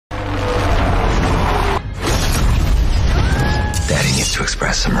to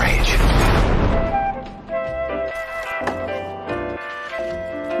express some rage.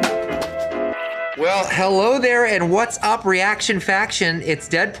 Well, hello there, and what's up, Reaction Faction? It's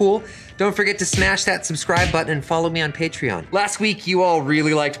Deadpool. Don't forget to smash that subscribe button and follow me on Patreon. Last week, you all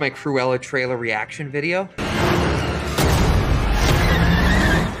really liked my Cruella trailer reaction video.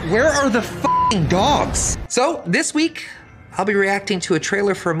 Where are the f***ing dogs? So this week, I'll be reacting to a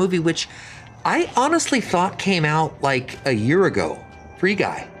trailer for a movie which I honestly thought came out like a year ago. Free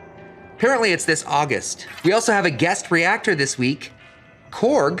Guy. Apparently it's this August. We also have a guest reactor this week,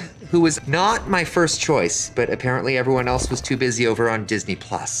 Korg, who was not my first choice, but apparently everyone else was too busy over on Disney+.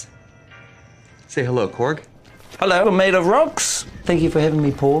 Say hello, Korg. Hello, I'm made of rocks. Thank you for having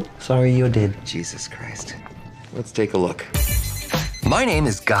me, Paul. Sorry you're dead. Jesus Christ. Let's take a look. My name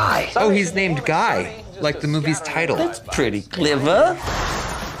is Guy. Oh, he's named Guy, like the movie's title. That's pretty clever.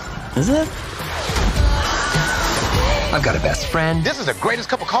 Is it? I've got a best friend. This is the greatest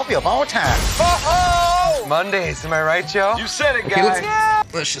cup of coffee of all time. Oh! Mondays, am I right, Joe? You said it, Okay, Guy.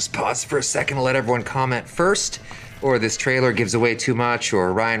 let's just pause for a second and let everyone comment first, or this trailer gives away too much,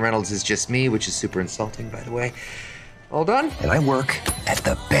 or Ryan Reynolds is just me, which is super insulting, by the way. All done? And I work at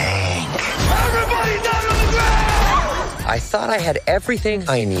the bank. Everybody down on the ground! I thought I had everything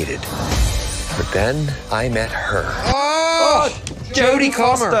I needed. But then I met her. Oh, Jodie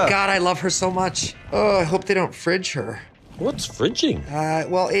Comer. Foster. God, I love her so much. Oh, I hope they don't fridge her. What's fridging?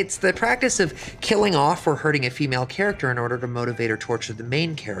 Well, it's the practice of killing off or hurting a female character in order to motivate or torture the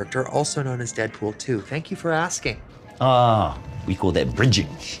main character, also known as Deadpool 2. Thank you for asking. Ah, we call that bridging.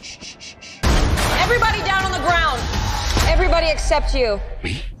 Everybody down on the ground. Everybody except you.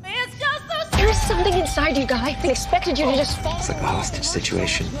 Me? There is something inside you, Guy. I expected you to just fall. It's like a hostage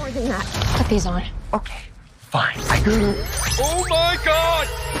situation. More than that. Put these on. Okay, fine. Oh my God!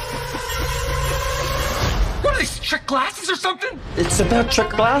 What are these, trick glasses or something? It's about trick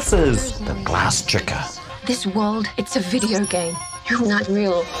glasses. The glass tricker. This world, it's a video game. You're not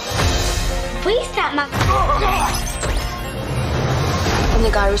real. Please stop my... I'm the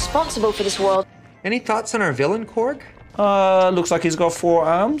guy responsible for this world. Any thoughts on our villain, Korg? Looks like he's got 4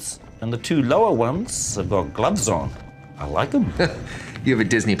 arms, and the 2 lower ones have got gloves on. I like them. You have a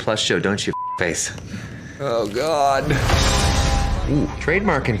Disney Plus show, don't you, face? Oh, God. Ooh,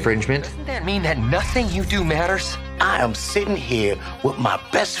 trademark infringement. Doesn't that mean that nothing you do matters? I am sitting here with my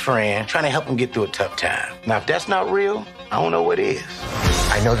best friend trying to help him get through a tough time. Now, if that's not real, I don't know what is.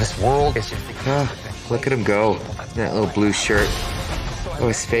 I know this world is just... Look at him go. That little blue shirt. Oh,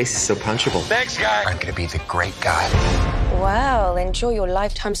 his face is so punchable. Thanks, Guy. I'm gonna be the great guy. Well, enjoy your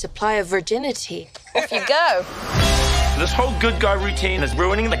lifetime supply of virginity. Off you go. This whole good guy routine is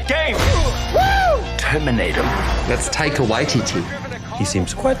ruining the game. Woo! Terminate him. That's Taika Waititi. He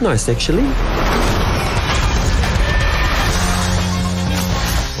seems quite nice, actually.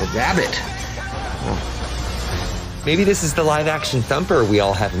 A rabbit. Oh. Maybe this is the live-action Thumper we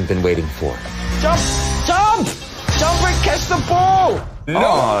all haven't been waiting for. Jump! Jump! Jump and catch the ball! No!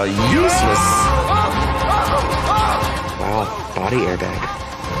 Oh, useless. Wow, body airbag.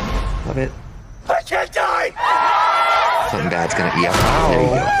 Love it. I can't die! Something bad's gonna... Yep, there you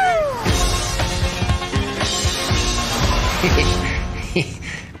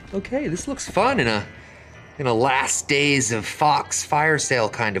go. Okay, this looks fun in a last days of Fox fire sale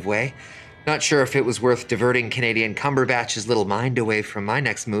kind of way. Not sure if it was worth diverting Canadian Cumberbatch's little mind away from my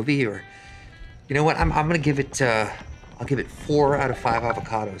next movie, or... You know what, I'm gonna give it, I'll give it 4 out of 5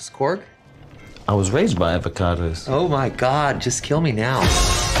 avocados. Korg? I was raised by avocados. Oh my God, just kill me now.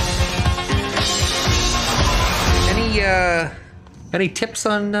 Any tips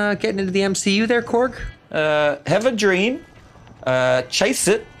on getting into the MCU there, Korg? Have a dream, chase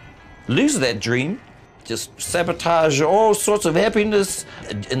it, lose that dream, just sabotage all sorts of happiness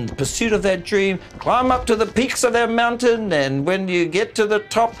in pursuit of that dream, climb up to the peaks of that mountain, and when you get to the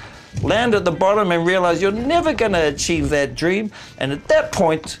top, land at the bottom and realize you're never gonna achieve that dream, and at that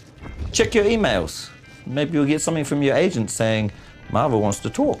point, check your emails. Maybe you'll get something from your agent saying, Marvel wants to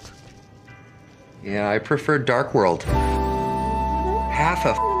talk. Yeah, I prefer Dark World. Half a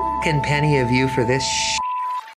f***ing penny of you for this